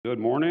Good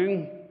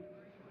morning.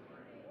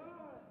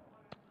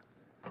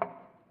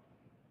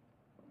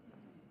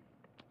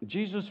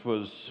 Jesus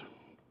was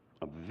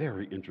a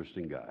very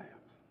interesting guy.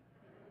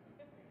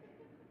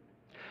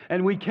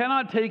 And we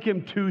cannot take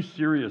him too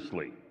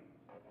seriously.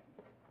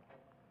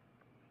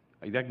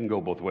 That can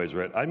go both ways,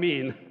 right? I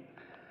mean,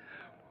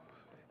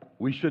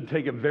 we should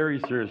take it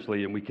very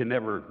seriously, and we can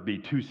never be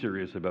too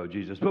serious about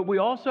Jesus. But we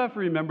also have to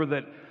remember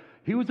that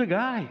he was a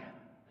guy.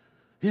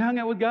 He hung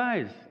out with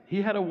guys.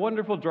 He had a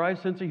wonderful, dry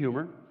sense of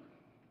humor.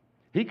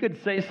 He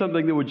could say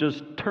something that would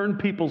just turn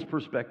people's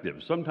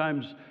perspective,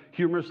 sometimes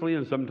humorously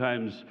and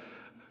sometimes,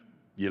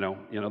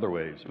 in other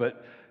ways.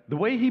 But the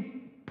way he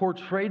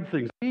portrayed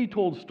things, the way he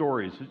told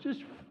stories is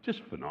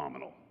just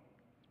phenomenal.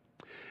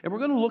 And we're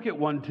going to look at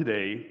one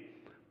today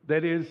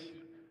that is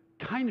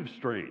kind of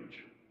strange.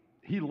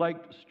 He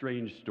liked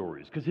strange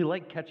stories because he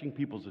liked catching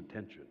people's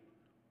attention.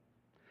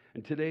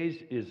 And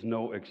today's is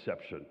no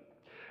exception.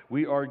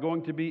 We are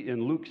going to be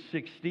in Luke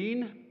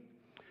 16.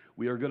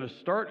 We are going to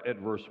start at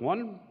verse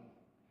 1.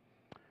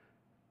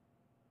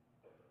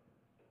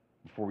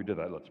 Before we do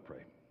that, let's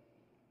pray.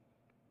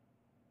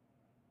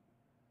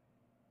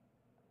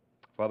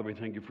 Father, we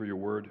thank you for your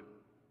word.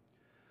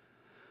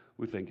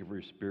 We thank you for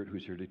your Spirit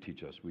who's here to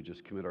teach us. We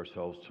just commit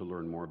ourselves to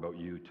learn more about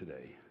you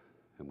today.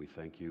 And we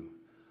thank you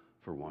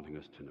for wanting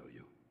us to know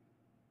you.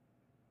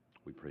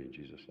 We pray in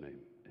Jesus' name.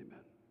 Amen.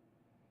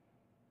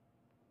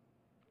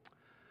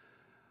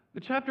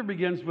 The chapter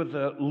begins with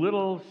a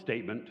little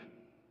statement.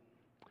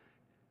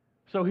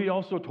 So he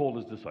also told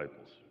his disciples.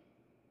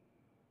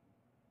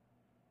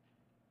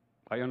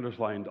 I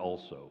underlined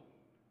also.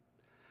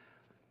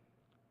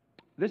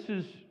 This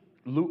is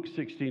Luke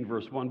 16,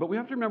 verse 1, but we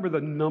have to remember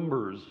the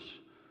numbers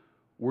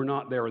were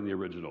not there in the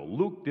original.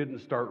 Luke didn't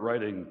start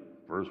writing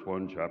verse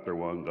 1, chapter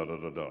 1,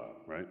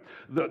 right?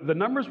 The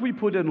numbers we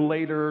put in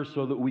later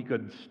so that we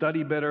could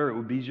study better. It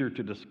would be easier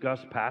to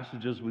discuss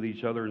passages with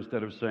each other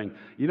instead of saying,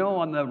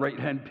 on the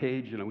right-hand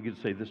page, we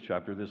could say this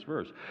chapter, this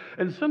verse.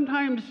 And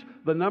sometimes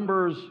the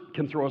numbers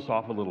can throw us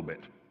off a little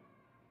bit.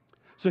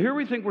 So here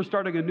we think we're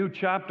starting a new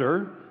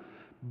chapter,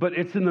 but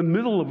it's in the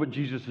middle of what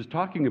Jesus is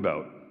talking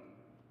about.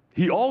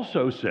 He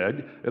also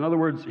said, in other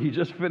words, he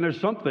just finished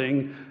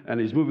something and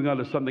he's moving on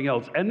to something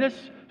else. And this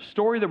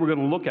story that we're going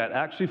to look at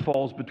actually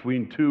falls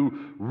between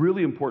two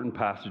really important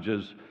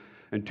passages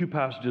and two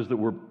passages that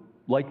we're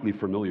likely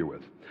familiar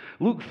with.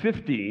 Luke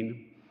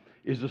 15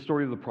 is the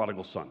story of the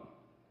prodigal son.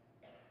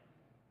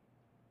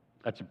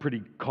 That's a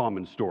pretty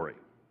common story.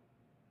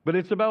 But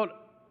it's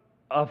about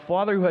a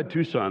father who had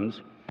two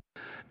sons.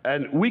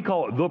 And we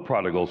call it the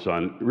prodigal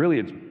son. Really,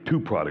 it's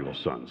two prodigal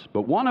sons.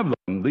 But one of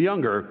them, the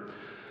younger,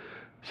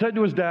 said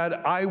to his dad,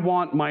 I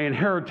want my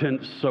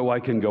inheritance so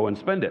I can go and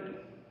spend it.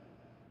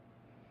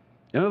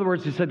 In other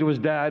words, he said to his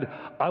dad,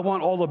 I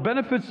want all the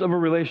benefits of a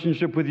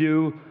relationship with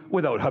you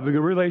without having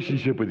a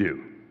relationship with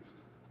you.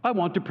 I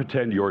want to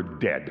pretend you're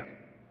dead.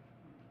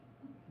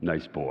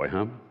 Nice boy,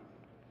 huh?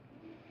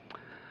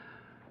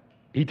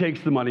 He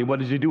takes the money. What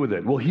does he do with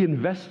it? Well, he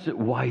invests it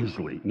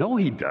wisely. No,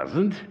 he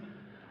doesn't.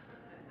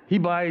 He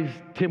buys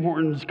Tim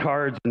Hortons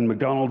cards and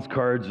McDonald's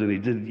cards, and he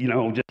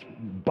just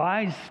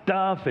buys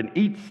stuff and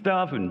eats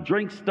stuff and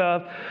drinks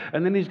stuff,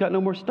 and then he's got no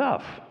more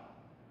stuff.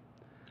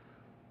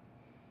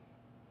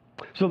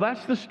 So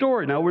that's the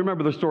story. Now,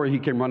 remember the story. He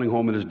came running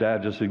home, and his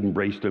dad just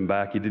embraced him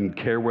back. He didn't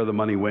care where the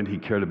money went. He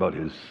cared about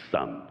his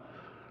son.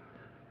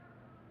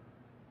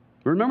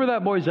 Remember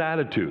that boy's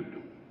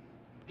attitude.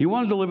 He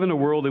wanted to live in a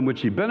world in which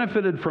he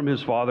benefited from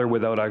his father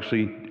without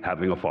actually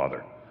having a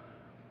father.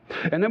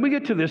 And then we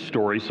get to this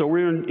story. So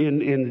we're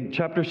in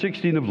chapter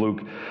 16 of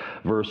Luke,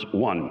 verse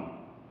 1.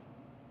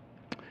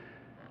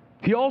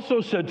 He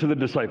also said to the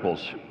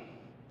disciples,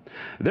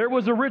 there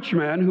was a rich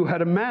man who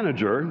had a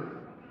manager,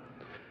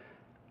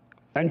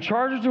 and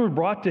charges were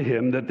brought to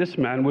him that this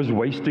man was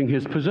wasting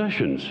his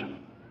possessions.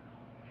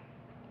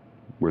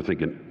 We're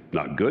thinking,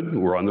 not good.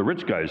 We're on the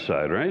rich guy's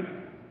side, right?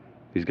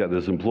 He's got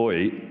this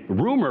employee.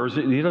 Rumors,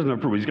 he doesn't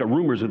have proof. He's got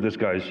rumors that this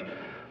guy's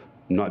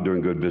not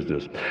doing good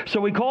business.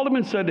 So he called him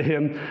and said to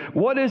him,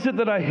 what is it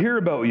that I hear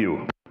about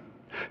you?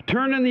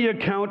 Turn in the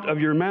account of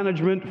your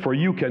management, for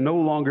you can no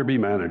longer be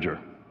manager.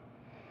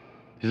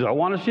 He says, I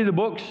want to see the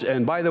books,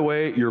 and by the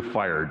way, you're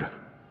fired.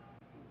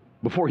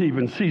 Before he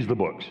even sees the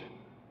books,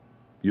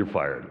 you're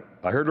fired.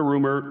 I heard a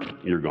rumor,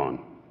 you're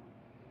gone.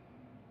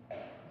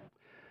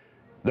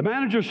 The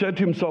manager said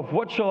to himself,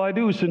 what shall I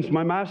do since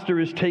my master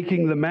is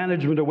taking the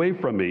management away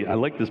from me? I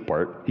like this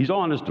part. He's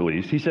honest at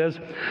least. He says,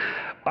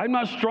 I'm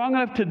not strong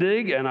enough to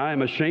dig, and I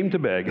am ashamed to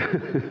beg.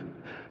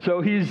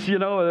 So he's,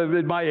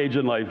 at my age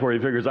in life where he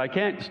figures, I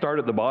can't start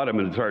at the bottom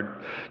and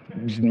start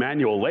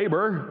manual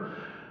labor.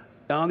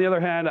 On the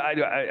other hand,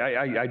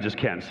 I just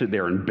can't sit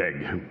there and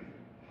beg.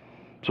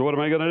 So what am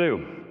I going to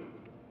do?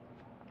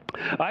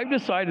 I've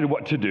decided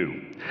what to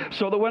do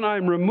so that when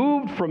I'm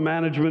removed from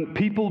management,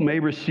 people may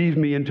receive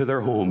me into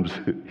their homes.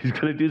 He's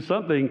going to do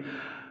something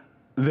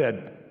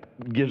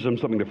that gives them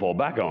something to fall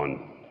back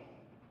on.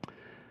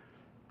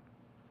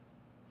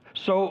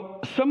 So,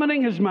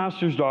 summoning his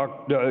master's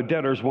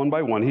debtors one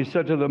by one, he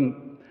said to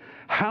them,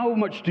 how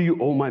much do you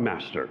owe my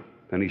master?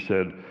 And he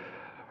said,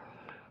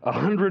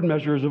 100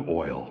 measures of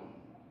oil.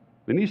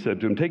 And he said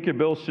to him, take your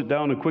bill, sit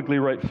down, and quickly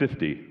write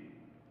 50.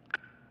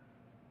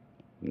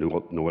 No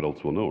one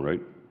else will know,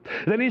 right?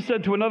 Then he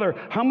said to another,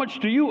 how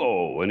much do you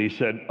owe? And he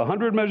said,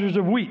 100 measures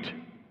of wheat.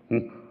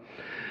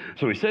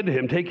 So he said to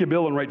him, take your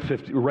bill and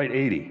write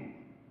 80.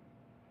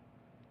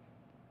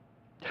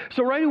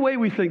 So right away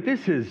we think,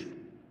 this is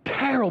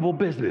terrible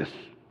business.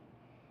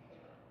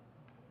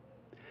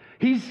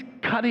 He's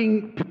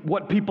cutting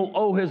what people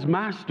owe his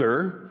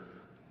master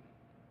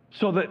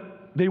so that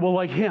they will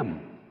like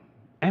him.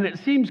 And it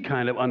seems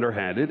kind of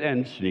underhanded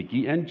and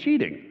sneaky and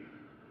cheating.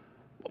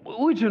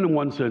 Which in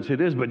one sense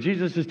it is, but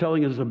Jesus is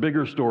telling us a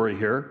bigger story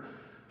here.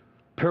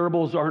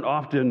 Parables aren't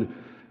often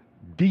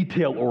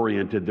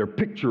detail-oriented, they're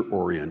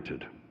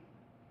picture-oriented.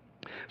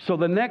 So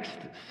the next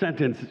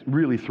sentence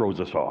really throws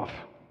us off.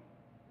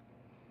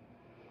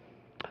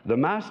 The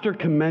master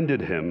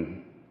commended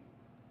him,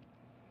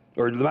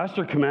 or the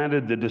master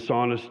commanded the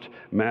dishonest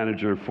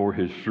manager for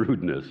his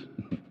shrewdness.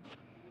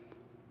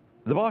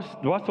 The boss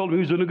told him he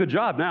was doing a good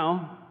job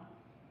now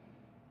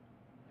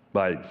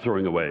by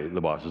throwing away the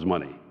boss's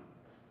money.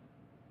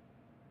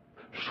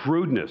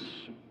 Shrewdness,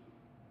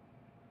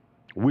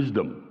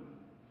 wisdom.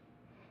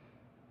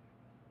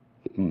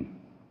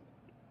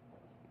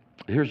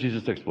 Here's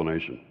Jesus'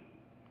 explanation.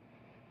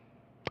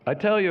 I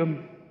tell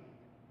you,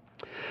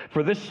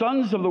 for the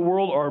sons of the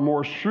world are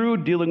more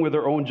shrewd dealing with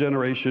their own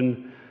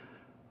generation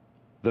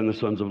than the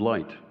sons of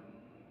light.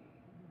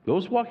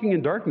 Those walking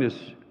in darkness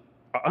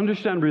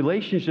understand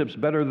relationships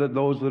better than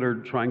those that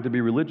are trying to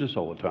be religious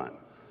all the time.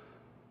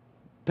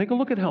 Take a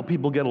look at how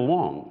people get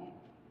along.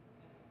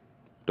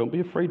 Don't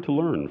be afraid to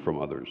learn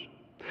from others.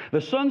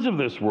 The sons of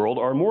this world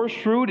are more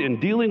shrewd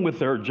in dealing with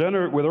their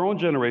own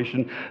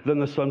generation than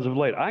the sons of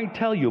light. I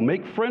tell you,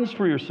 make friends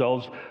for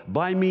yourselves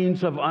by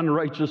means of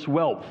unrighteous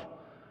wealth.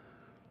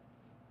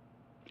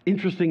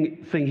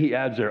 Interesting thing he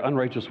adds there,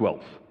 unrighteous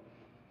wealth.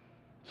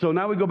 So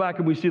now we go back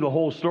and we see the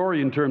whole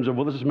story in terms of,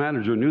 well, this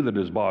manager knew that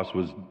his boss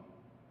was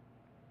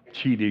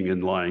cheating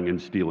and lying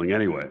and stealing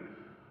anyway.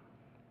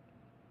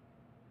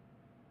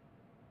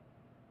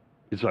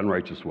 It's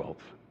unrighteous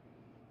wealth.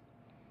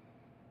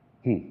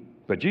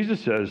 But Jesus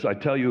says, I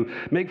tell you,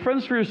 make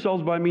friends for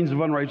yourselves by means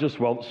of unrighteous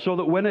wealth, so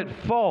that when it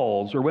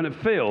falls or when it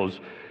fails,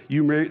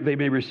 they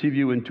may receive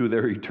you into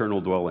their eternal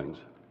dwellings.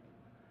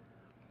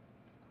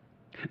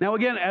 Now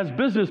again, as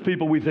business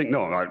people, we think,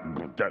 no,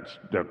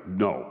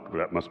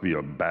 that must be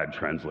a bad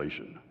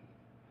translation.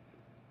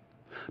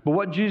 But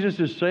what Jesus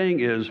is saying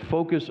is,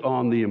 focus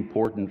on the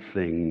important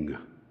thing.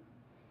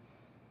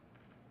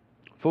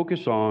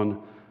 Focus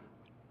on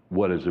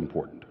what is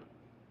important.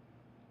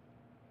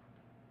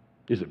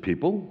 Is it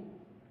people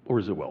or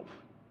is it wealth?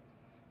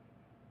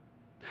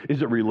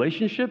 Is it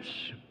relationships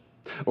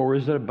or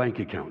is it a bank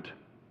account?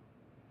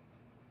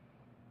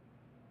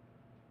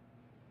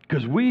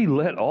 Because we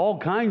let all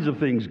kinds of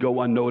things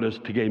go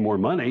unnoticed to gain more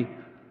money.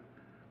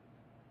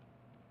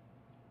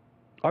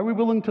 Are we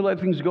willing to let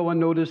things go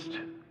unnoticed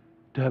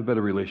to have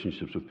better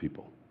relationships with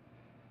people?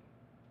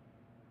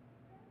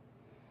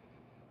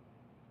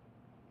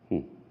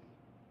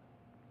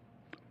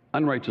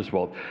 Unrighteous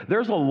wealth.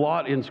 There's a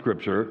lot in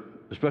Scripture,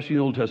 especially in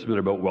the Old Testament,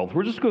 about wealth.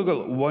 We're just going to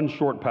go one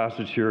short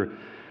passage here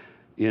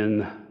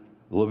in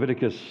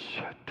Leviticus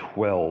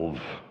 12,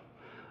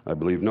 I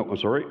believe. No, I'm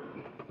sorry.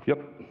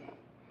 Yep.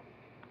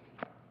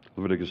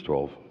 Leviticus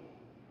 12.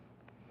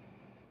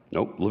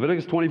 Nope,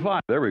 Leviticus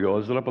 25. There we go.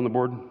 Is it up on the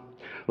board?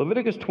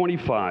 Leviticus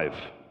 25.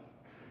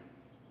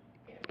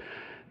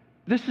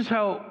 This is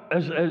how,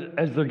 as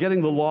they're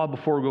getting the law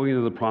before going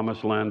into the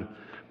promised land,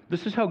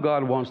 this is how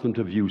God wants them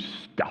to view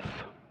stuff.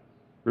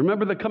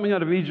 Remember, they're coming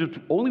out of Egypt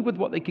only with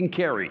what they can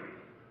carry.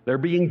 They're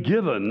being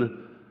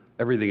given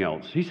everything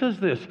else. He says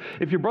this,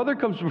 if your brother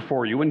comes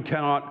before you and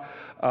cannot,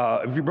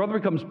 if your brother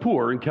becomes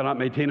poor and cannot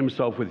maintain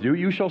himself with you,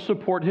 you shall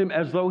support him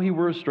as though he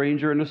were a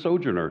stranger and a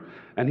sojourner,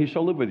 and he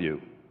shall live with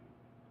you.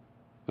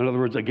 In other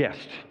words, a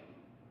guest.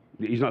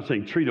 He's not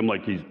saying treat him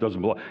like he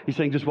doesn't belong. He's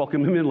saying just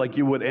welcome him in like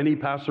you would any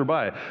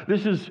passerby.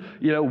 This is,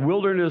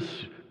 wilderness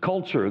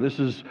culture. This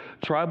is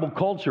tribal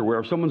culture where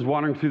if someone's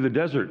wandering through the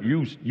desert,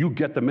 you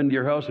get them into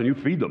your house and you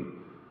feed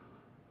them.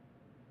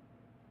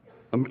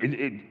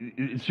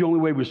 It's the only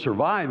way we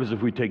survive is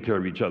if we take care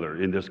of each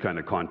other in this kind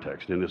of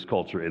context, in this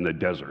culture, in the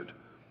desert.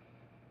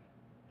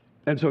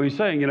 And so he's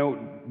saying,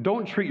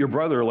 don't treat your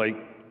brother like,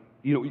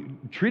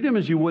 treat him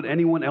as you would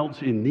anyone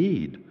else in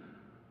need.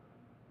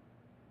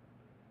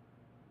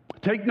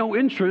 Take no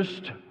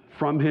interest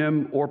from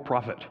him or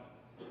profit.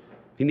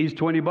 He needs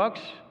 $20.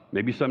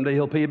 Maybe someday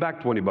he'll pay you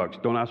back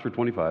 $20. Don't ask for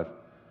 25.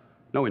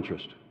 No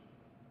interest.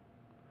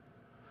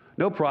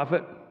 No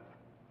profit.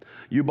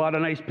 You bought a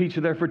nice pizza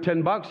there for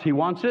 $10. He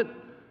wants it.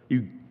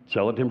 You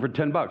sell it to him for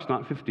 $10,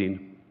 not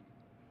 15.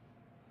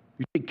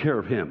 You take care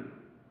of him,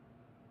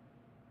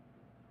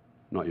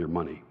 not your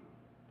money.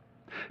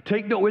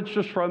 Take no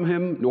interest from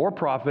him nor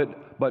profit,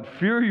 but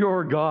fear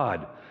your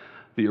God,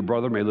 that your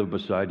brother may live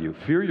beside you.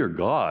 Fear your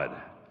God.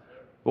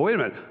 Well, wait a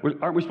minute.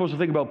 Aren't we supposed to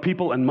think about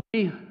people and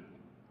money?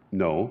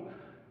 No.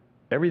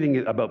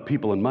 Everything about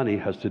people and money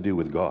has to do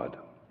with God.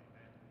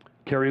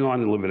 Carrying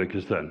on in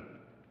Leviticus then.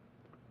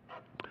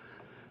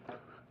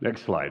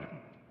 Next slide.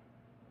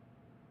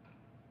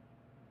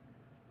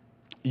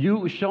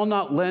 You shall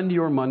not lend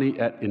your money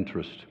at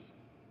interest.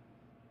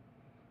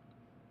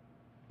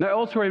 Now,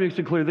 elsewhere he makes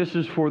it clear this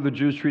is for the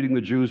Jews treating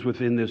the Jews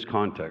within this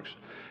context.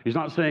 He's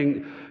not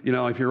saying,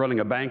 if you're running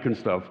a bank and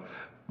stuff,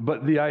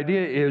 but the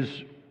idea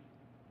is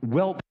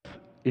wealth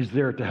is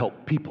there to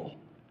help people.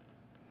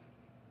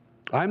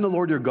 I am the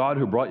Lord your God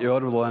who brought you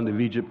out of the land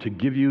of Egypt to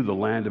give you the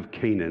land of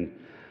Canaan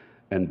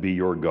and be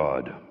your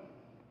God.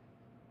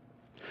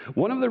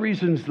 One of the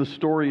reasons the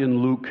story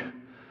in Luke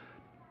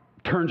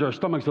turns our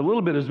stomachs a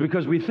little bit is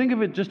because we think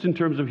of it just in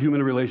terms of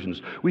human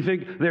relations. We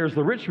think there's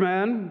the rich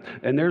man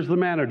and there's the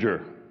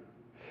manager.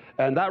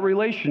 And that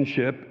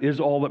relationship is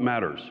all that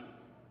matters.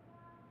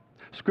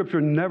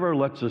 Scripture never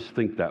lets us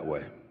think that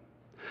way.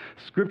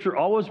 Scripture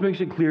always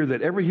makes it clear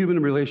that every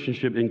human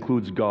relationship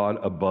includes God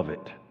above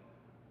it.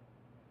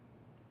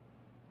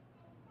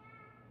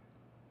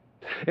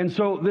 And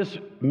so this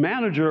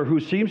manager who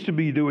seems to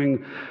be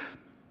doing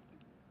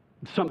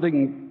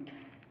something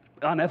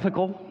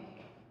unethical,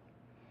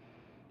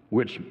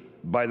 which,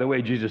 by the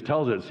way, Jesus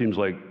tells it seems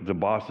like the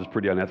boss is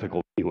pretty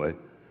unethical anyway.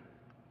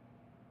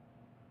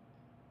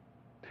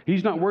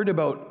 He's not worried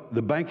about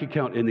the bank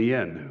account in the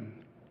end.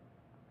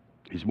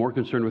 He's more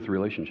concerned with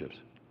relationships.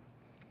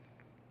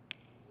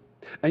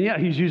 And yet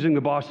he's using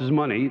the boss's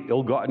money,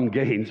 ill-gotten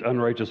gains,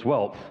 unrighteous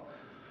wealth,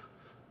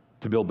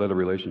 to build better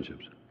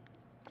relationships.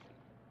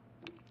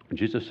 And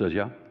Jesus says,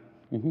 yeah.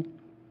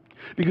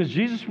 Because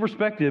Jesus'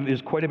 perspective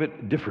is quite a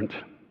bit different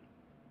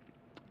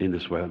in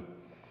this way.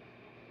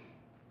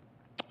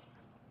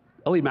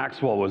 L.E.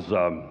 Maxwell was,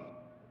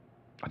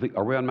 I think,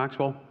 are we on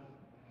Maxwell?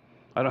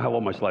 I don't have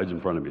all my slides in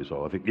front of me,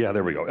 so I think, yeah,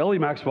 there we go. L.E.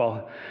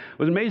 Maxwell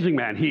was an amazing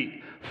man.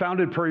 He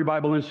founded Prairie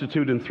Bible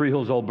Institute in Three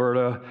Hills,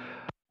 Alberta,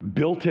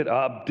 built it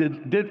up,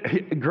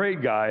 did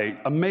great guy,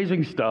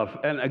 amazing stuff,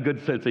 and a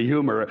good sense of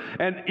humor.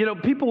 And,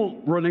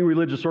 people running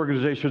religious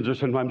organizations are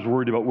sometimes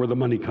worried about where the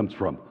money comes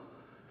from.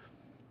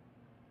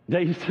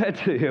 They said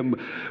to him,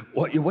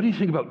 what do you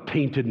think about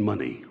tainted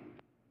money?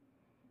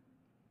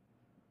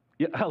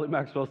 Yeah, L.E.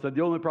 Maxwell said,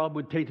 the only problem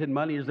with tainted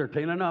money is there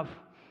ain't enough.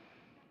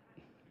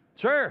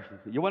 Sure,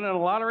 you won it in a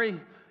lottery?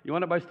 You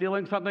won it by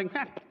stealing something?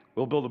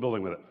 We'll build a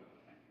building with it.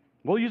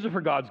 We'll use it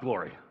for God's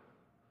glory.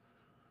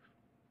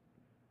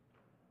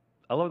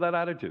 I love that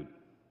attitude.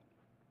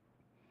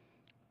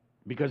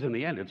 Because in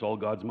the end, it's all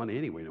God's money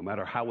anyway, no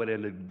matter how it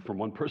ended from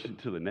one person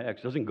to the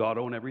next. Doesn't God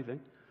own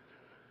everything?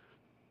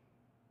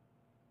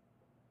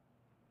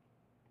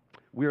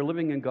 We are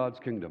living in God's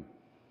kingdom.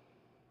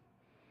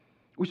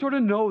 We sort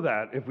of know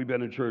that if we've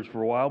been in church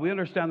for a while. We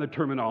understand the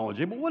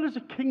terminology. But what is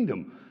a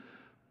kingdom?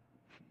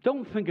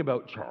 Don't think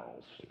about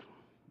Charles,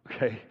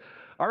 okay?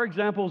 Our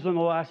examples in the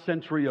last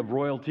century of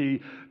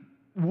royalty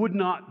would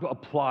not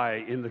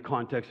apply in the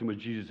context in which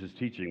Jesus is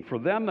teaching. For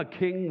them, a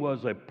king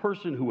was a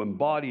person who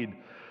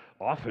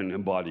often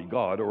embodied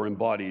God, or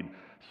embodied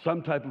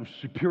some type of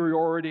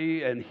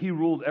superiority, and he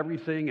ruled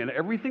everything, and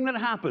everything that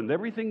happened,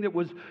 everything that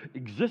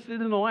existed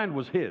in the land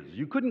was his.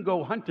 You couldn't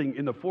go hunting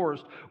in the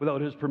forest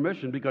without his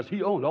permission because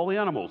he owned all the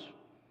animals.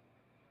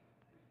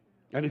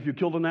 And if you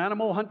killed an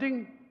animal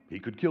hunting, he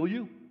could kill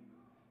you.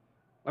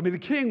 I mean, the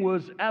king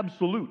was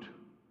absolute.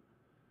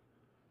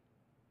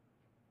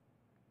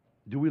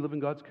 Do we live in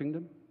God's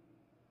kingdom?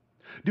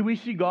 Do we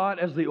see God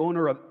as the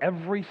owner of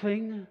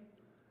everything?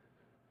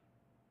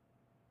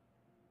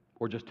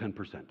 Or just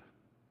 10%?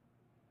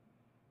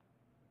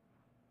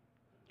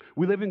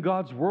 We live in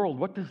God's world.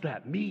 What does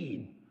that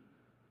mean?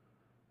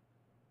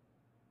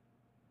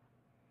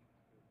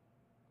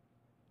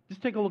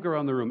 Just take a look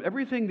around the room.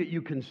 Everything that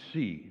you can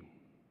see,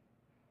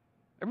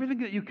 everything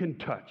that you can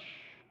touch,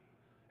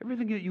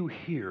 everything that you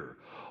hear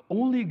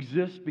only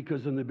exists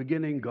because in the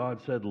beginning God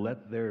said,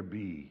 let there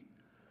be.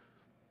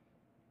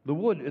 The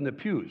wood in the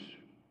pews,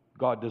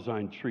 God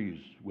designed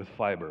trees with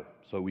fiber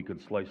so we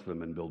could slice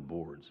them and build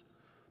boards.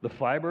 The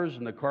fibers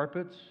in the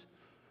carpets,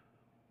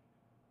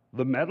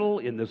 the metal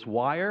in this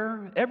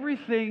wire,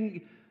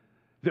 everything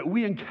that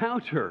we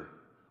encounter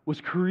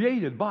was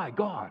created by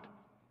God.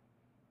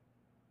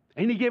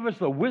 And he gave us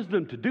the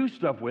wisdom to do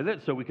stuff with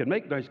it so we can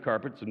make nice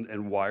carpets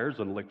and wires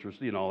and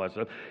electricity and all that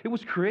stuff. It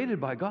was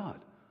created by God.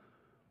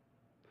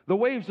 The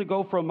waves that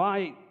go from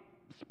my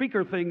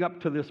speaker thing up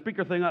to the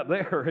speaker thing up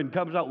there and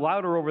comes out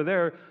louder over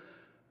there,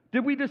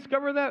 did we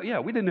discover that?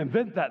 Yeah, we didn't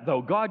invent that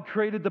though. God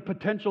created the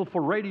potential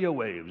for radio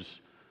waves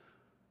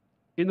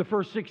in the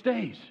first 6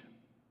 days.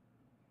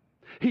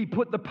 He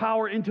put the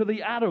power into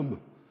the atom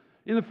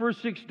in the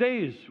first 6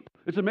 days.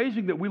 It's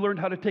amazing that we learned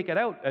how to take it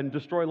out and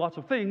destroy lots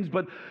of things,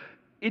 but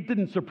it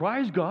didn't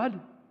surprise God.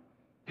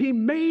 He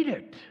made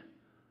it.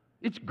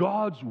 It's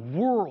God's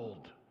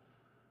world.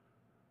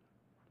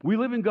 We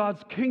live in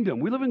God's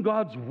kingdom. We live in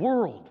God's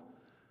world.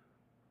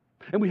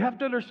 And we have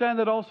to understand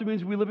that also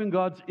means we live in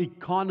God's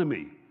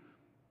economy.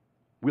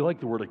 We like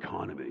the word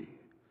economy.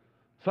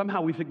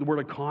 Somehow we think the word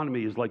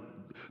economy is like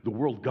the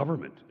world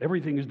government.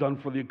 Everything is done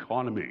for the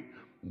economy.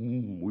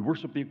 We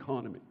worship the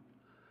economy.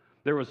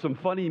 There was some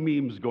funny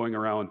memes going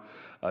around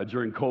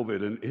during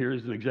COVID, and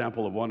here's an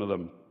example of one of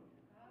them.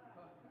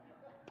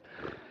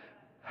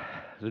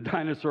 The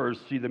dinosaurs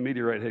see the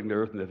meteorite hitting the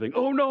earth, and they think,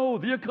 oh no,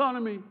 the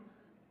economy.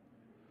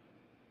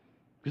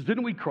 Because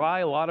didn't we cry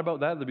a lot about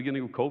that at the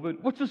beginning of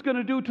COVID? What's this going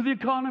to do to the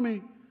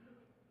economy?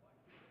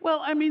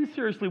 Well, I mean,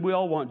 seriously, we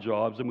all want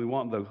jobs, and we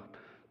want the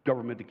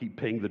government to keep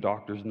paying the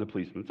doctors and the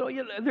policemen. So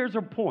yeah, there's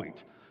a point.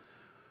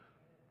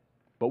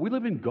 But we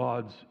live in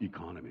God's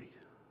economy.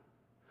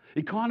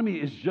 Economy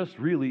is just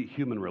really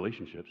human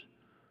relationships.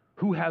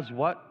 Who has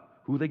what,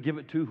 who they give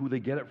it to, who they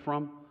get it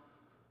from,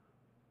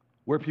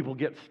 where people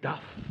get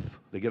stuff.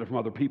 They get it from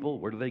other people.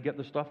 Where do they get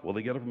the stuff? Well,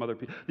 they get it from other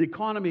people. The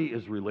economy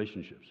is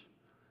relationships.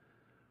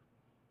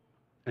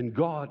 And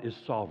God is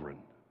sovereign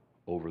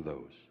over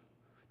those.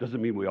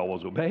 Doesn't mean we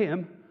always obey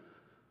Him.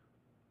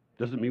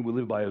 Doesn't mean we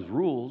live by His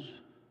rules.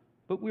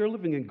 But we are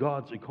living in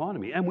God's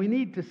economy. And we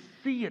need to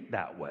see it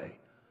that way.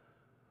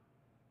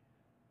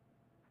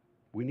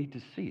 We need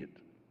to see it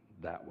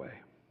that way.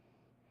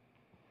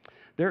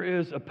 There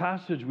is a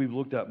passage we've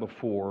looked at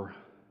before,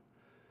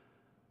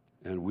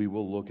 and we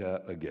will look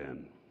at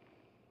again.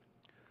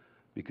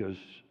 Because,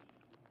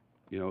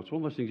 you know, it's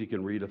one of those things you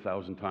can read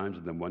 1,000 times,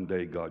 and then one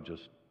day God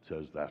just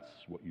says that's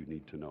what you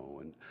need to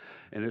know.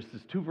 And there's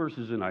these two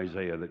verses in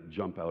Isaiah that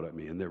jump out at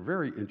me, and they're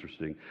very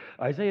interesting.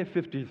 Isaiah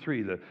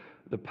 53,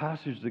 the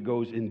passage that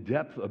goes in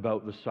depth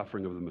about the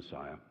suffering of the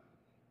Messiah.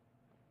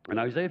 And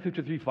Isaiah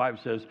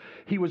 53:5 says,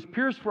 He was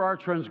pierced for our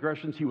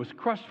transgressions, He was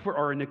crushed for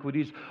our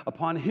iniquities.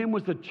 Upon Him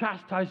was the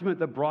chastisement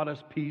that brought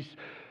us peace,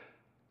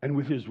 and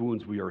with His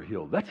wounds we are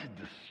healed. That's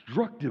a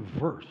destructive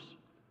verse.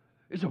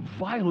 It's a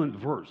violent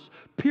verse.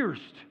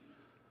 Pierced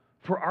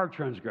for our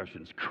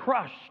transgressions,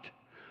 crushed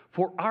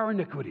for our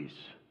iniquities.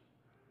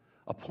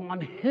 Upon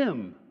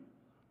Him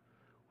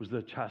was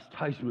the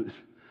chastisement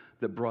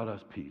that brought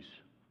us peace.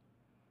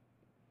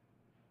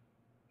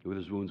 With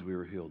His wounds we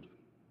were healed.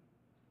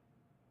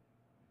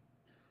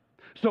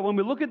 So when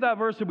we look at that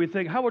verse and we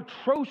think, how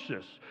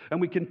atrocious, and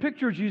we can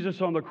picture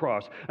Jesus on the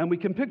cross, and we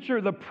can picture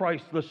the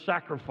price, the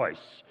sacrifice,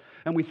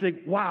 and we think,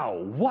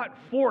 wow, what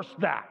forced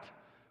that?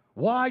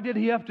 Why did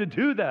He have to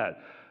do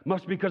that?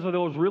 Must be because of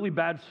those really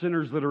bad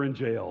sinners that are in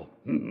jail.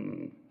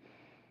 You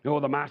know,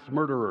 the mass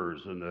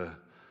murderers and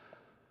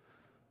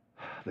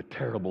the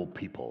terrible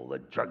people, the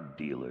drug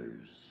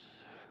dealers.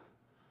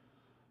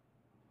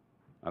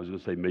 I was going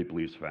to say Maple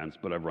Leafs fans,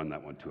 but I've run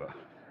that one too.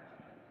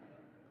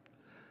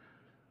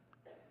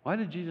 Why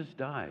did Jesus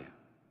die?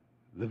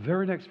 The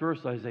very next verse,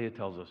 Isaiah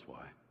tells us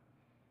why.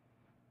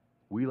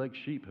 We, like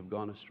sheep, have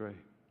gone astray.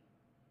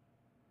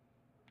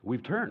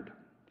 We've turned,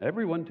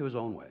 everyone to his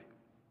own way.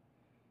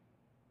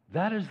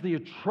 That is the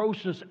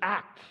atrocious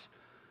act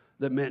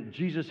that meant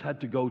Jesus had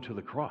to go to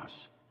the cross.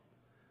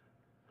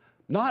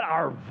 Not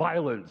our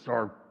violence,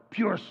 our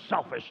pure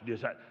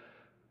selfishness.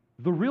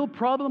 The real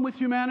problem with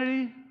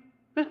humanity,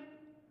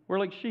 we're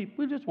like sheep.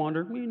 We just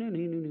wander.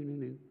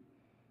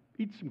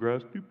 Eat some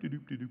grass.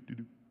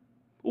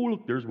 Oh,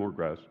 look, there's more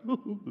grass.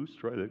 Let's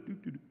try that.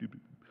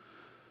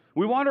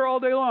 We wander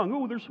all day long.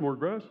 Oh, there's some more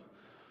grass.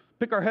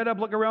 Pick our head up,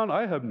 look around.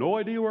 I have no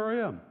idea where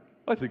I am.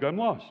 I think I'm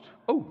lost.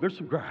 Oh, there's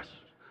some grass.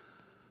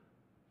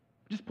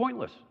 Just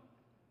pointless.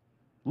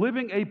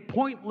 Living a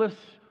pointless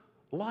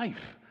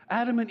life.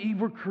 Adam and Eve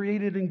were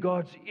created in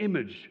God's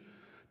image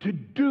to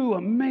do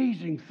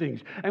amazing things.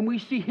 And we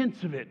see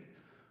hints of it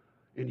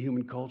in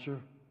human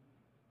culture.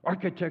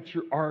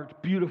 Architecture,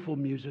 art, beautiful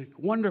music,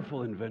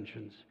 wonderful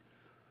inventions.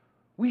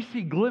 We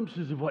see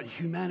glimpses of what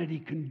humanity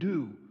can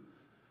do,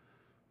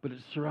 but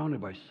it's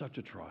surrounded by such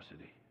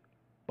atrocity.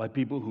 By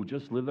people who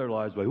just live their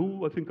lives by,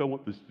 oh, I think I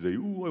want this today.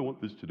 Oh, I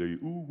want this today.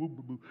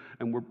 Ooh.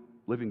 And we're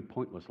living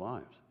pointless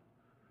lives.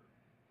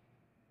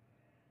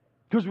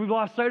 Because we've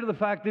lost sight of the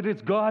fact that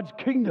it's God's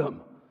kingdom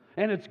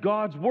and it's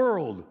God's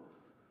world.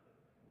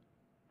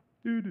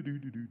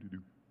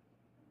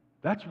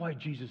 That's why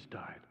Jesus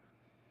died.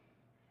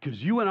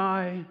 Because you and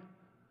I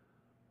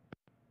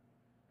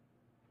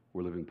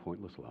were living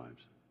pointless lives.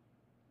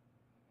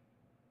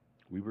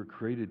 We were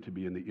created to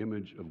be in the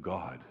image of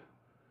God,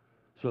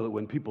 so that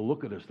when people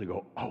look at us, they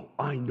go, oh,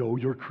 I know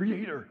your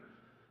Creator.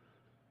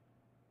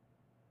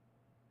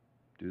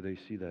 Do they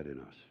see that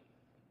in us?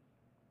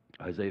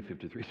 Isaiah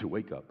 53 says,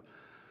 wake up.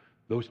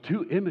 Those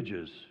two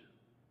images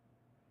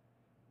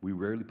we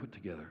rarely put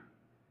together.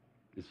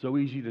 It's so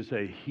easy to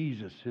say,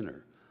 He's a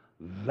sinner.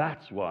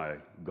 That's why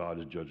God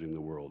is judging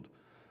the world.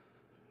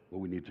 But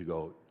we need to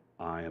go,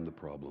 I am the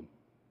problem.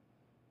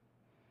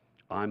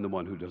 I'm the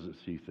one who doesn't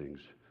see things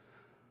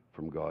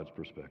from God's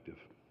perspective.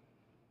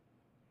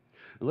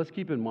 And let's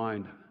keep in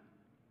mind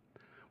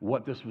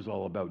what this was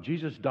all about.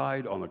 Jesus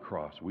died on the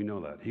cross. We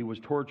know that. He was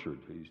tortured.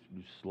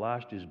 He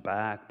slashed his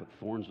back, put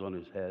thorns on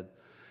his head.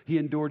 He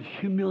endured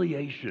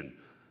humiliation.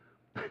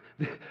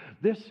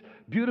 This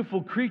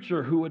beautiful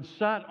creature who had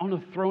sat on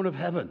the throne of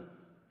heaven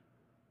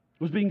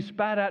was being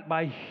spat at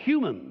by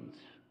humans.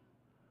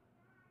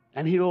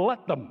 And he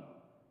let them.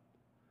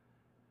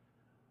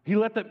 He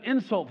let them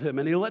insult him,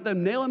 and he let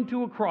them nail him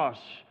to a cross.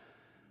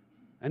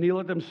 And he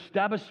let them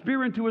stab a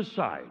spear into his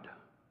side.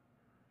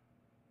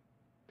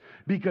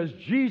 Because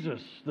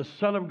Jesus, the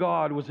Son of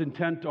God, was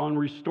intent on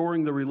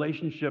restoring the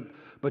relationship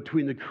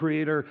between the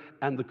Creator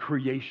and the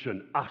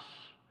creation, us,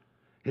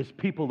 his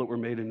people that were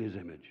made in his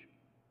image.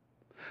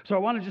 So I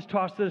want to just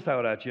toss this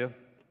out at you.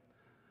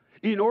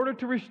 In order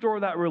to restore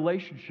that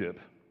relationship,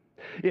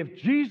 if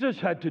Jesus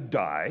had to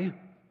die,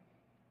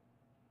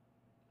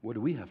 what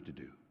do we have to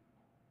do?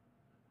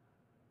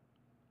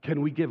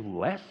 Can we give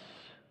less?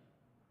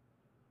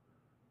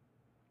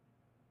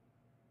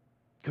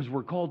 Because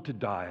we're called to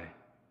die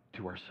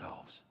to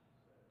ourselves.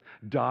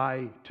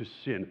 Die to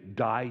sin.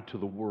 Die to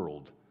the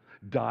world.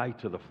 Die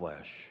to the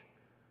flesh.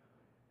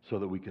 So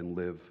that we can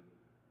live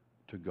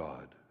to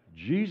God.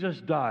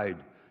 Jesus died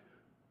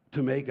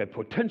to make a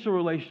potential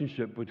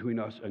relationship between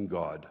us and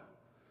God.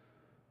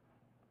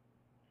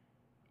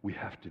 We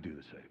have to do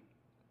the same.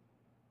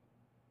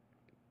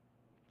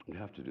 We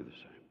have to do the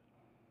same.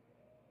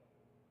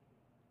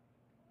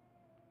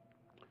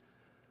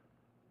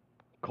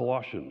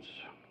 Colossians.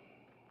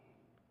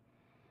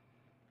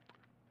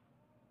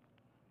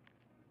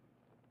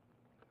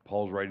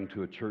 Paul's writing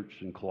to a church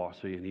in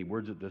Colossae, and he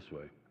words it this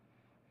way.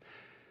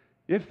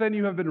 If then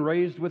you have been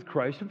raised with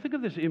Christ, and think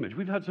of this image.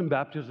 We've had some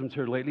baptisms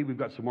here lately. We've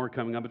got some more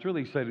coming up. It's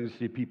really exciting to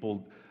see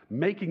people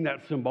making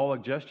that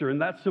symbolic gesture,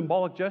 and that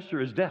symbolic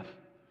gesture is death.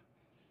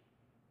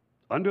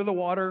 Under the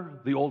water,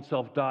 the old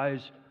self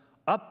dies.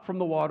 Up from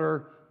the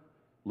water,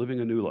 living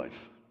a new life.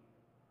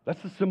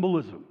 That's the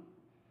symbolism.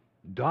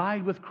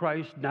 Died with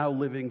Christ, now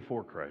living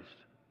for Christ.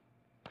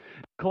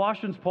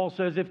 Colossians, Paul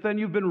says, if then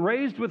you've been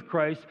raised with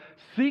Christ,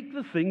 seek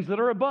the things that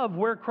are above,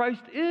 where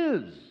Christ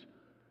is,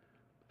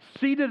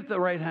 seated at the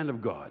right hand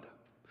of God.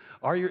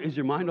 Is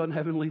your mind on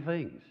heavenly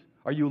things?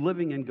 Are you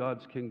living in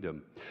God's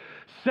kingdom?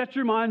 Set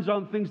your minds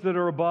on things that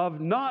are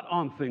above, not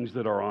on things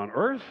that are on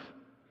earth.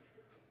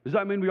 Does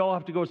that mean we all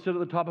have to go sit at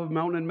the top of a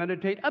mountain and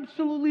meditate?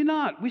 Absolutely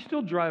not. We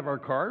still drive our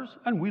cars,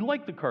 and we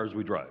like the cars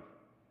we drive.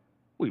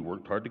 We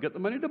worked hard to get the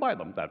money to buy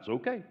them. That's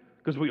okay,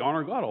 because we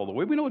honor God all the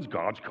way. We know it's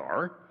God's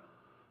car.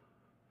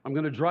 I'm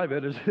going to drive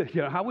it as,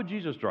 how would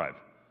Jesus drive?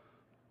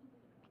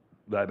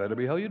 That better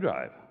be how you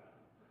drive.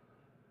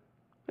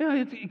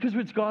 Yeah, because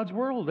it's God's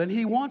world, and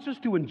he wants us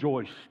to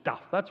enjoy stuff.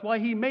 That's why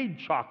he made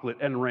chocolate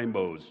and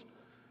rainbows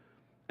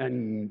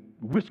and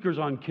whiskers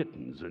on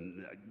kittens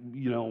and,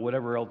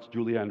 whatever else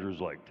Julie Andrews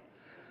liked.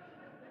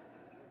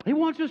 He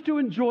wants us to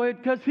enjoy it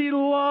because he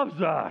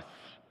loves us.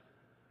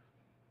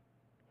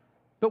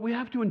 But we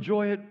have to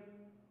enjoy it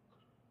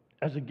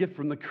as a gift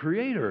from the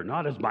Creator,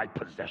 not as my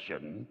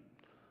possession.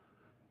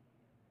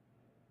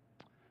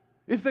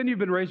 If then you've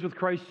been raised with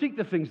Christ, seek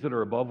the things that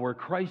are above, where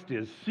Christ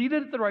is,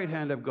 seated at the right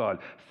hand of God.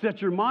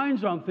 Set your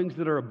minds on things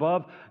that are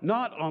above,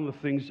 not on the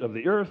things of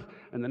the earth.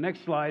 And the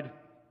next slide,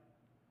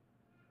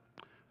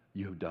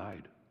 you have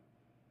died.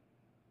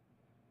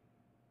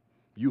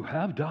 You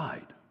have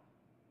died.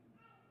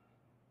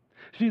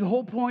 See, the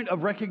whole point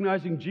of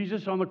recognizing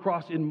Jesus on the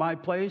cross in my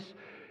place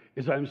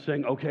is I'm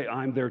saying, okay,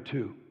 I'm there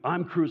too.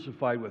 I'm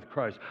crucified with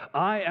Christ.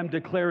 I am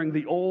declaring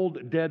the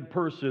old dead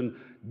person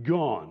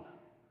gone.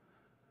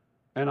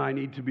 And I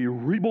need to be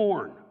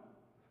reborn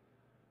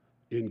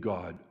in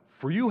God.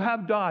 For you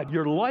have died.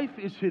 Your life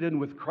is hidden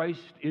with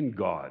Christ in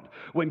God.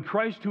 When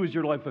Christ, who is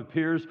your life,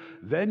 appears,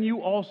 then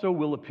you also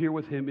will appear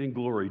with him in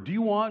glory. Do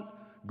you want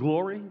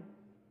glory?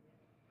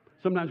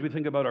 Sometimes we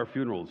think about our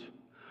funerals,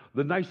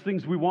 the nice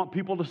things we want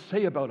people to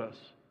say about us.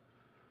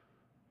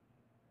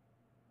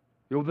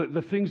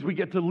 The things we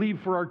get to leave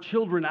for our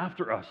children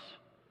after us.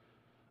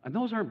 And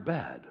those aren't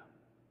bad.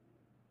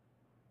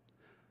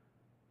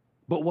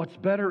 But what's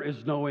better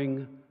is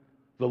knowing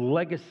the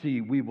legacy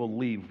we will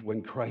leave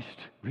when Christ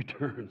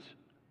returns.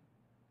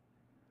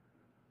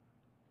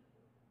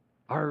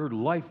 Our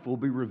life will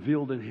be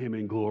revealed in him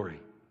in glory.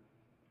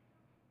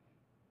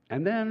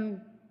 And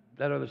then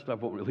that other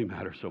stuff won't really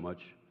matter so much.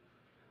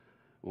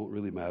 Won't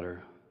really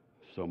matter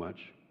so much.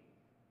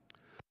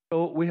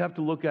 So we have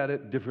to look at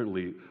it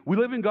differently. We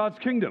live in God's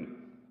kingdom.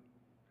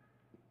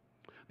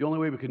 The only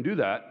way we can do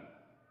that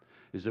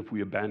is if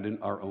we abandon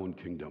our own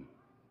kingdom.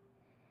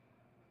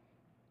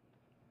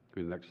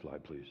 Go to the next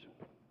slide, please.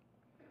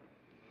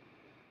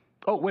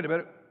 Oh, wait a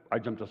minute. I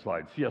jumped a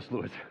slide. C.S.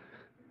 Lewis.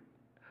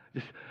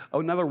 Just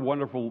another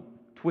wonderful,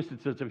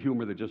 twisted sense of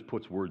humor that just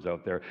puts words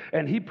out there.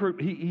 And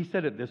he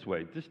said it this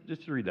way.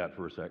 Just read that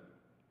for a sec.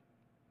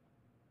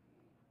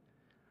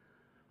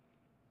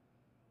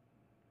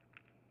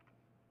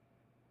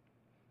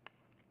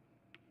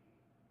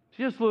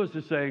 C.S. Lewis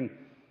is saying,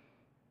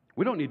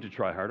 we don't need to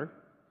try harder.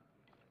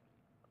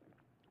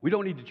 We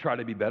don't need to try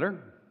to be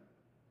better.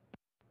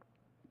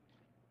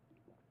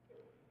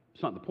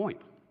 It's not the point.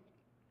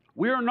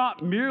 We are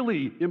not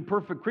merely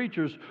imperfect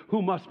creatures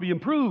who must be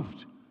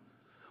improved.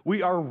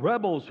 We are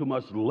rebels who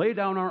must lay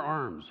down our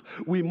arms.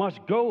 We must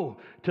go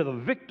to the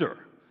victor,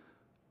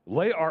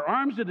 lay our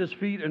arms at his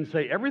feet and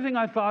say, everything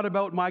I thought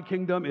about my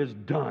kingdom is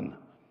done.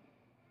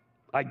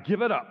 I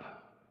give it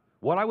up.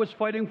 What I was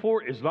fighting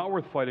for is not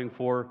worth fighting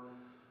for.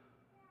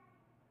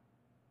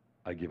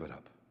 I give it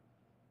up.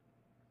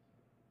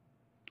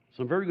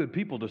 Some very good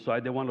people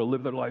decide they want to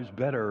live their lives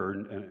better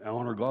and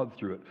honor God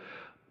through it.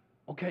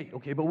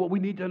 Okay, but what we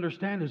need to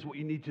understand is what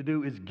you need to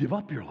do is give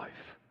up your life.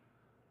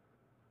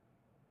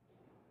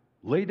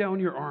 Lay down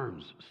your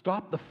arms.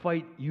 Stop the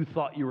fight you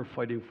thought you were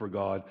fighting for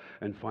God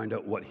and find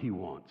out what He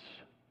wants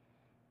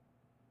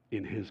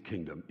in His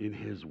kingdom, in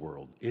His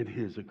world, in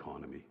His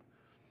economy.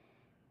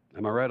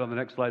 Am I right on the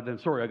next slide then?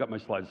 Sorry, I got my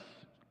slides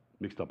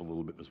mixed up a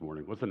little bit this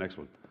morning. What's the next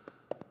one?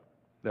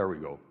 There we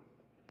go.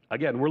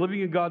 Again, we're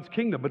living in God's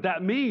kingdom, but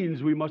that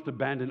means we must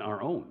abandon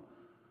our own.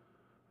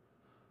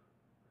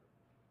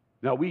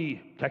 Now, we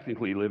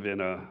technically live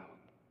in a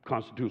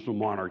constitutional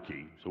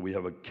monarchy, so we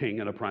have a king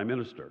and a prime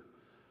minister.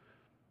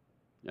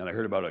 And I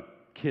heard about a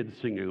kid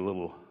singing a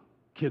little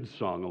kid's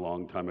song a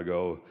long time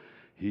ago.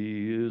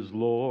 He is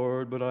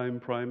Lord, but I'm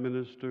prime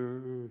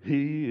minister.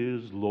 He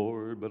is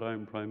Lord, but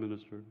I'm prime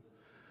minister.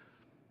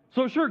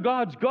 So sure,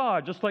 God's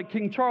God, just like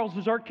King Charles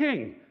is our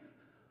king.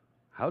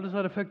 How does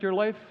that affect your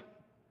life?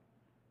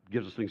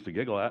 Gives us things to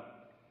giggle at.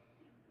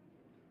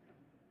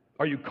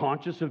 Are you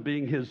conscious of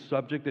being His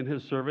subject and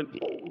His servant?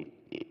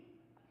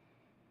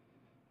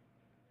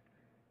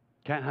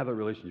 Can't have a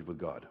relationship with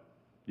God.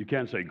 You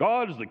can't say,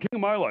 God is the king of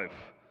my life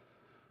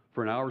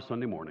for an hour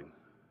Sunday morning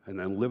and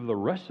then live the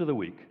rest of the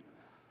week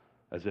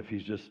as if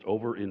He's just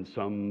over in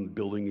some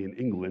building in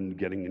England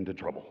getting into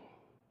trouble.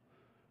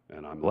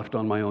 And I'm left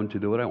on my own to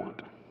do what I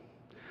want.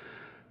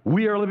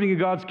 We are living in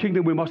God's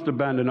kingdom. We must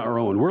abandon our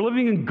own. We're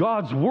living in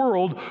God's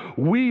world.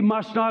 We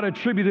must not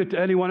attribute it to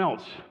anyone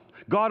else.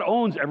 God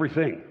owns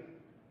everything.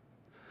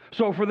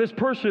 So for this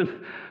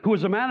person who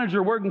was a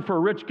manager working for a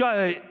rich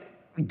guy,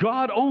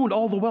 God owned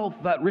all the wealth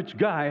that rich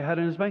guy had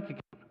in his bank account.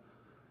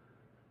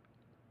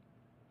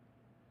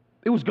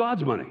 It was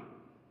God's money.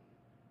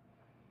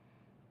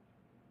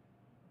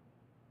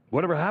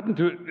 Whatever happened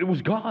to it, it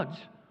was God's,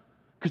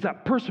 because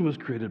that person was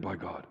created by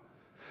God.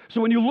 So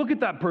when you look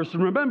at that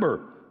person,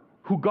 remember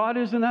who God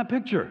is in that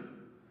picture.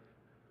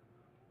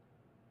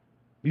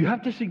 You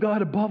have to see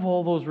God above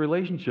all those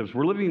relationships.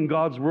 We're living in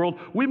God's world.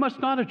 We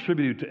must not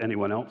attribute it to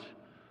anyone else.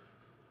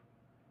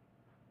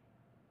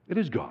 It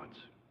is God's.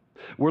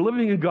 We're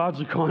living in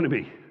God's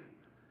economy.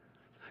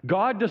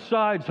 God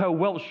decides how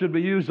wealth should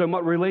be used and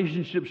what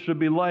relationships should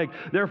be like.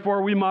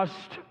 Therefore, we must.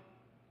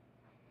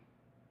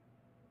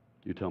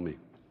 You tell me.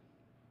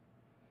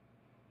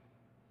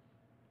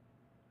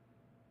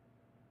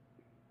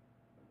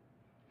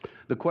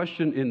 The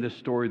question in this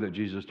story that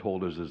Jesus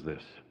told us is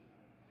this: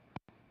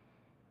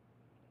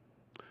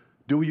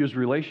 do we use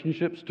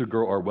relationships to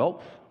grow our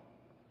wealth,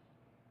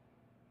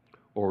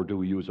 or do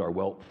we use our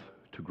wealth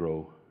to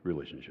grow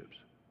relationships?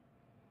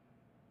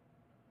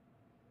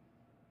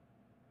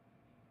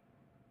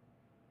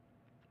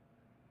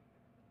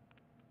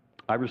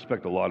 I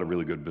respect a lot of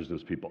really good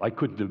business people. I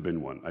couldn't have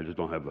been one. I just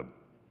don't have the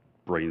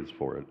brains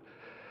for it.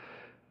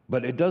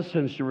 But it does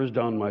send shivers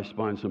down my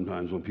spine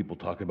sometimes when people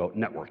talk about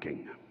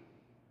networking.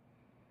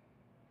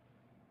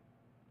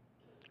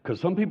 Because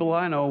some people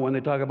I know, when they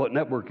talk about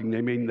networking,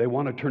 they mean they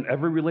want to turn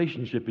every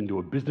relationship into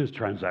a business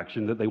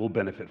transaction that they will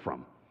benefit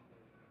from.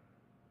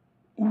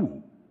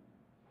 Ooh.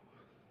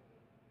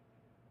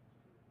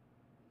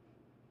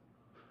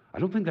 I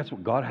don't think that's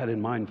what God had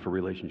in mind for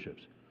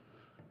relationships.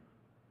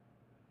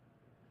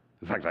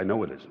 In fact, I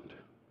know it isn't.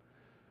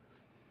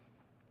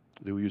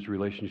 Do we use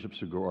relationships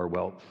to grow our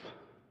wealth,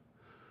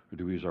 or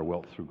do we use our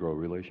wealth to grow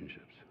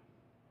relationships?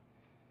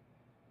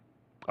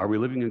 Are we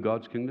living in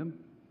God's kingdom?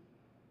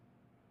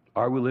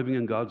 Are we living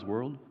in God's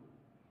world?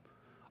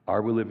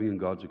 Are we living in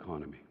God's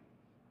economy?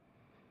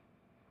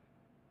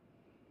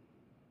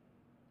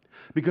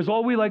 Because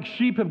all we like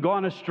sheep have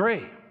gone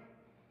astray.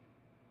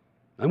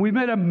 And we've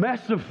made a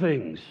mess of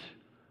things.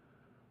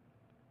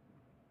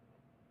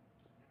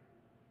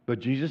 But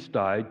Jesus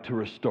died to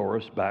restore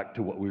us back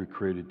to what we were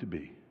created to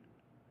be.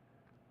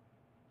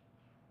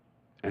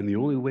 And the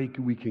only way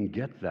we can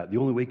get that, the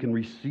only way we can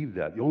receive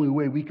that, the only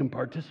way we can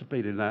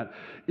participate in that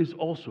is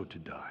also to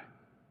die.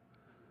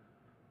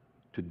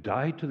 To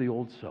die to the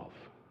old self.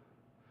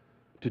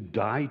 To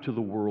die to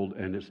the world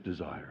and its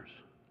desires.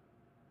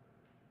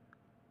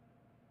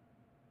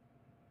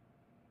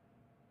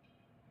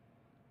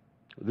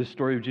 This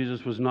story of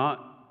Jesus was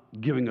not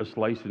giving us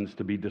license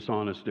to be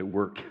dishonest at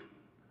work.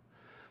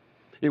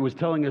 It was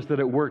telling us that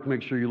at work,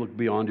 make sure you look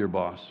beyond your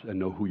boss and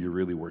know who you're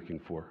really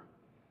working for.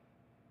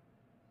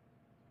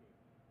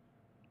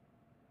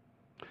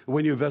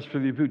 When you invest for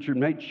the future,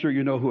 make sure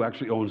you know who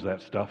actually owns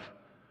that stuff.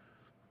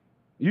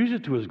 Use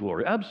it to His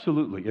glory.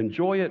 Absolutely.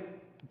 Enjoy it.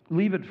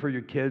 Leave it for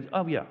your kids.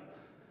 Oh, yeah.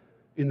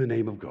 In the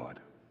name of God.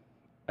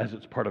 As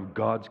it's part of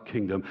God's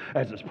kingdom,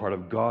 as it's part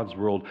of God's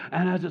world,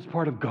 and as it's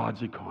part of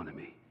God's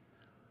economy.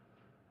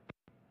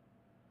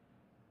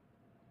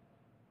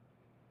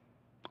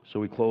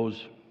 So we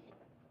close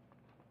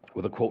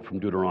with a quote from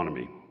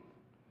Deuteronomy.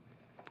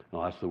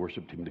 I'll ask the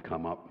worship team to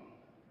come up.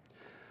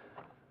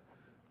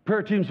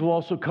 Prayer teams will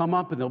also come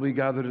up, and they'll be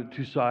gathered at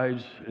two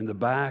sides in the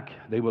back.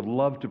 They would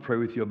love to pray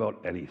with you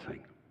about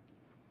anything.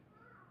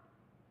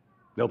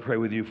 They'll pray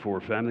with you for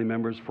family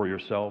members, for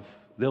yourself.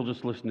 They'll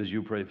just listen as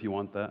you pray if you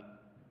want that.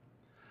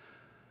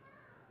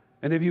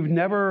 And if you've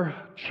never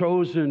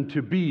chosen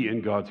to be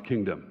in God's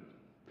kingdom,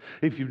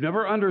 if you've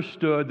never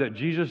understood that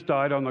Jesus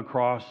died on the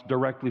cross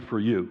directly for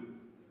you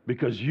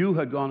because you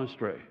had gone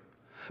astray,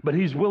 but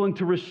he's willing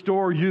to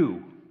restore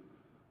you,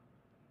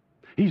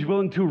 he's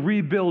willing to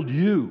rebuild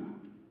you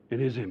in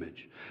his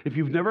image. If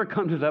you've never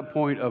come to that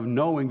point of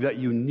knowing that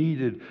you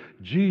needed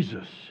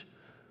Jesus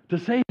to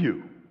save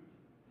you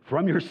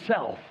from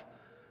yourself,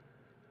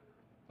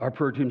 our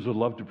prayer teams would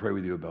love to pray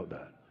with you about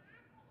that.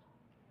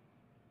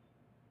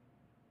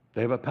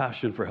 They have a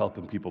passion for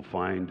helping people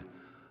find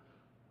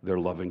their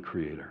loving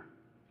Creator.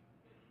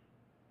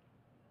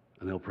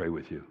 And they'll pray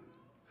with you.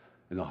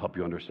 And they'll help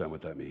you understand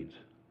what that means.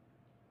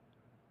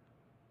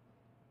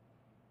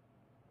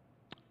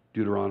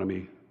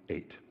 Deuteronomy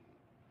 8.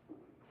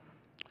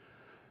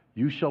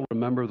 You shall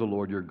remember the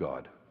Lord your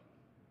God.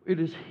 It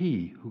is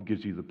He who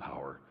gives you the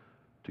power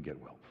to get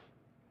wealth.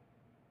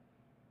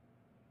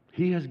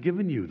 He has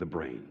given you the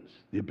brains,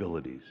 the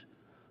abilities.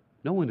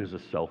 No one is a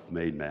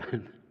self-made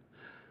man.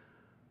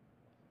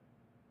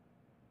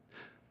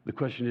 The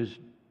question is,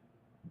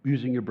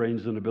 using your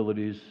brains and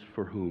abilities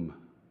for whom?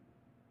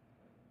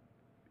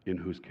 In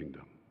whose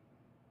kingdom?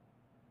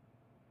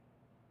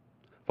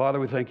 Father,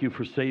 we thank you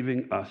for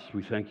saving us.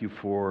 We thank you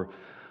for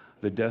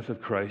the death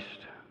of Christ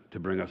to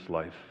bring us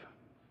life.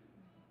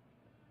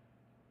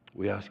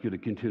 We ask you to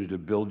continue to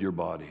build your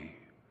body,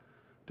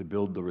 to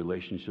build the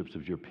relationships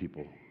of your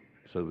people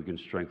so that we can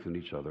strengthen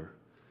each other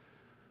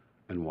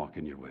and walk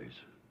in your ways.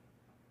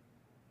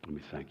 And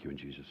we thank you in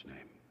Jesus'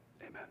 name.